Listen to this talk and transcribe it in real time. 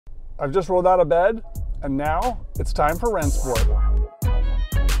I've just rolled out of bed, and now it's time for Rennsport.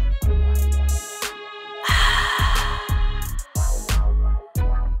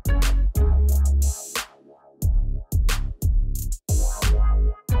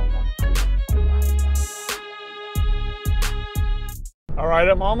 All right,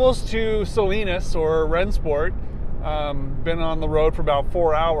 I'm almost to Salinas, or Rennsport. Been on the road for about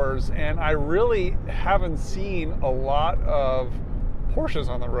 4 hours, and I really haven't seen a lot of Porsches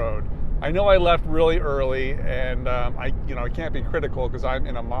on the road. I know I left really early, and I can't be critical because I'm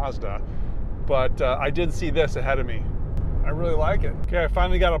in a Mazda, but I did see this ahead of me. I really like it. Okay, I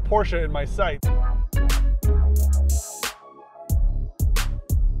finally got a Porsche in my sight.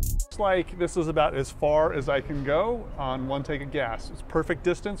 Looks like this is about as far as I can go on one tank of gas. It's perfect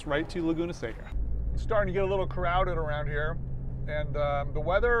distance right to Laguna Seca. It's starting to get a little crowded around here, and the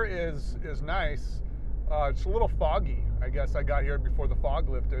weather is nice. It's a little foggy. I guess I got here before the fog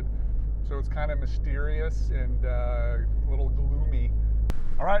lifted, so it's kind of mysterious and a little gloomy.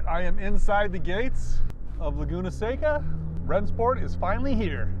 All right, I am inside the gates of Laguna Seca. Rennsport is finally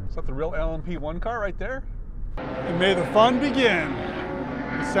here. Is that the real LMP1 car right there? And may the fun begin.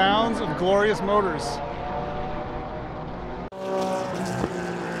 The sounds of glorious motors.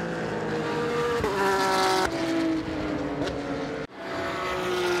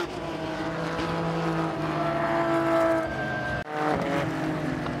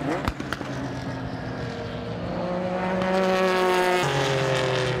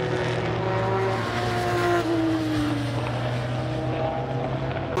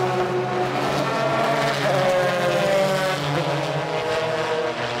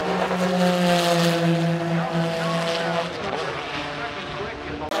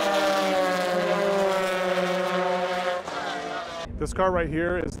 This car right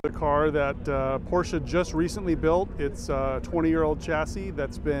here is the car that Porsche just recently built. It's a 20-year-old chassis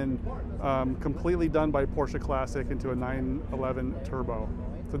that's been completely done by Porsche Classic into a 911 turbo.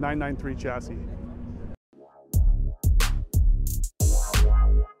 It's a 993 chassis.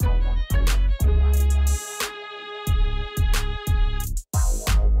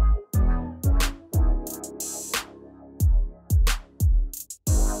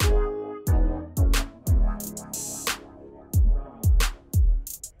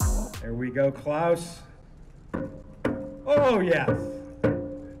 There we go, Klaus. Oh, yes.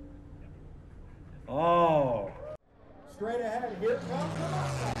 Oh. Straight ahead, here comes the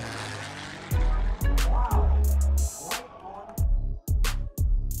Mustang. Wow. Right on.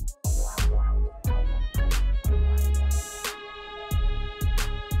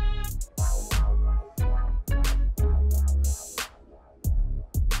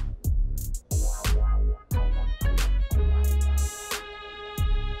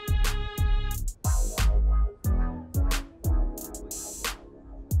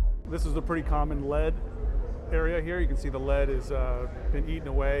 This is a pretty common lead area here. You can see the lead has been eaten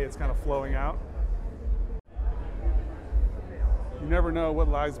away. It's kind of flowing out. You never know what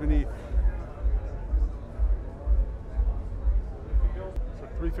lies beneath. So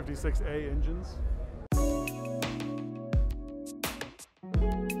 356A engines.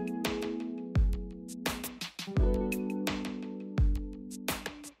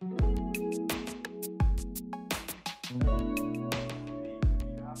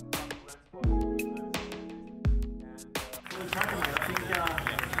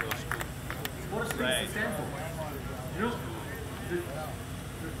 What does Speedster stand for? You know,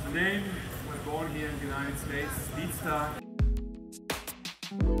 the name was born here in the United States, Speedster.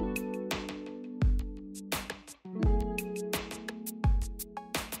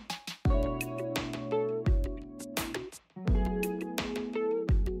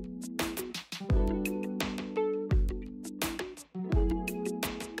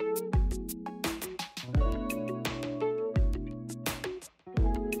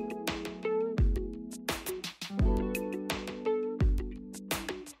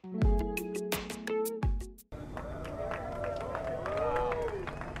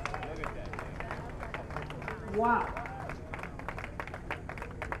 Wow.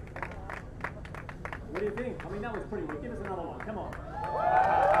 What do you think? I mean, that was pretty good. Give us another one. Come on.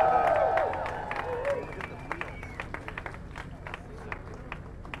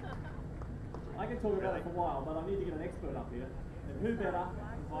 I can talk about it for a while, but I need to get an expert up here. And who better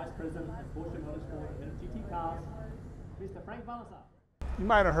than Vice President of Porsche Motorsport and GT Cars, Mr. Frank Valliser. You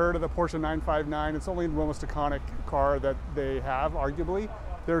might have heard of the Porsche 959. It's only the most iconic car that they have, arguably.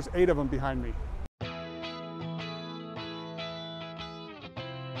 There's 8 of them behind me.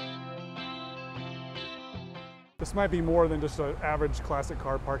 This might be more than just an average classic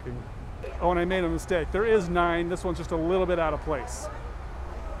car parking. Oh, and I made a mistake. There is 9. This one's just a little bit out of place.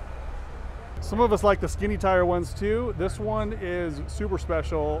 Some of us like the skinny tire ones too. This one is super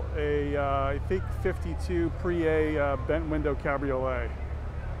special, I think 52 Pre-A bent window cabriolet.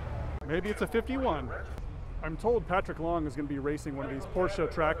 Maybe it's a 51. I'm told Patrick Long is going to be racing one of these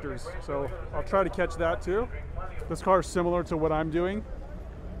Porsche tractors, so I'll try to catch that too. This car is similar to what I'm doing.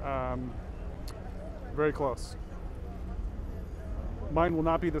 Very close. Mine will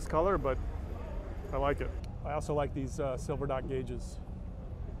not be this color, but I like it. I also like these silver dot gauges.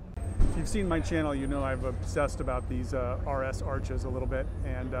 If you've seen my channel, you know I've obsessed about these RS arches a little bit,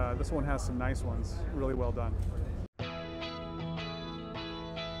 and this one has some nice ones. Really well done.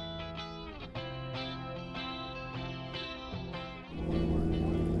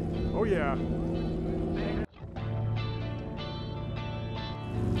 Oh yeah.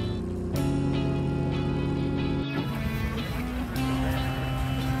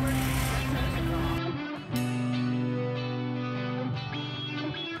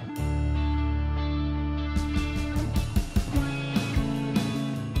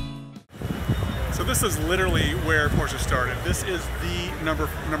 So this is literally where Porsche started. This is the number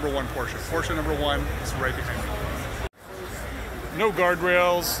one Porsche. Porsche number one is right behind me. No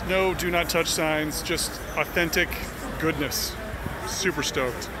guardrails, no do not touch signs, just authentic goodness. Super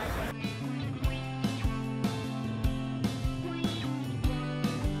stoked.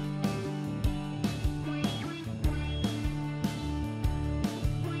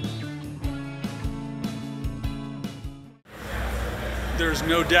 There's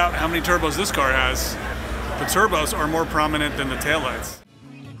no doubt how many turbos this car has. The turbos are more prominent than the taillights.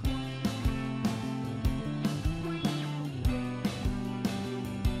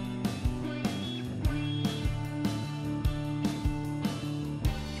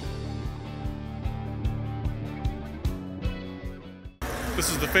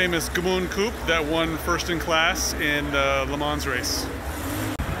 This is the famous Gamoon Coupe that won first in class in the Le Mans race.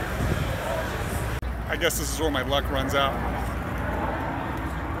 I guess this is where my luck runs out.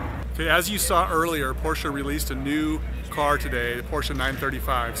 Okay, as you saw earlier, Porsche released a new car today, the Porsche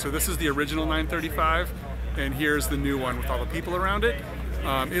 935. So this is the original 935, and here's the new one with all the people around it.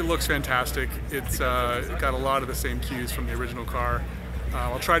 It looks fantastic. It's got a lot of the same cues from the original car.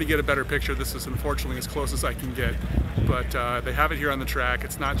 I'll try to get a better picture. This is unfortunately as close as I can get, but they have it here on the track.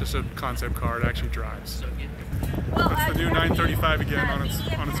 It's not just a concept car, it actually drives. That's the new 935 again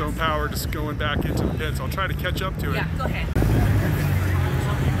on its own power, just going back into the pits. I'll try to catch up to it. Yeah, go ahead.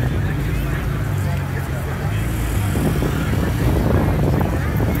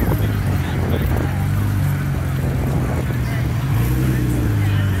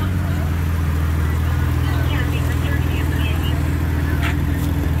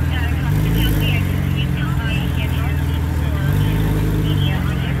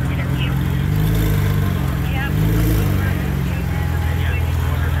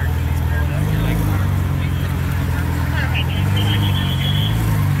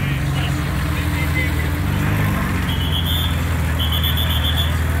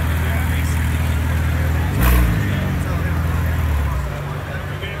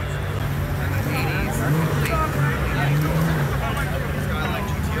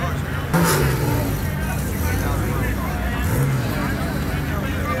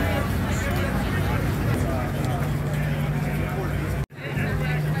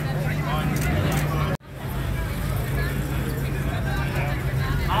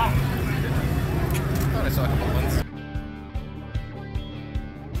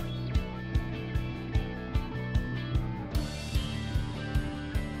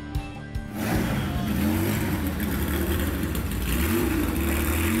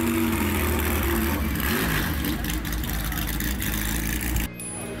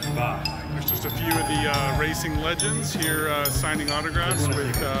 There's just a few of the racing legends here signing autographs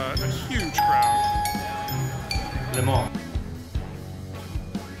with a huge crowd. Le Mans.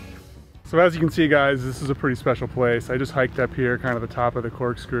 So as you can see, guys, this is a pretty special place. I just hiked up here, kind of the top of the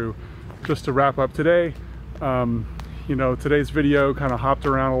corkscrew, just to wrap up today. You know, today's video kind of hopped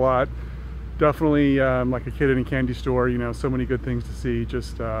around a lot. Definitely like a kid in a candy store, you know, so many good things to see.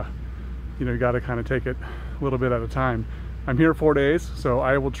 Just, you know, you got to kind of take it a little bit at a time. I'm here 4 days, so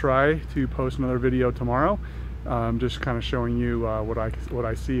I will try to post another video tomorrow, just kind of showing you what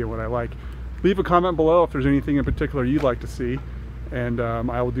I see and what I like. Leave a comment below if there's anything in particular you'd like to see, and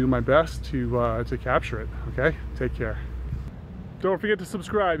I will do my best to capture it. Okay, take care. Don't forget to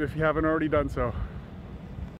subscribe if you haven't already done so.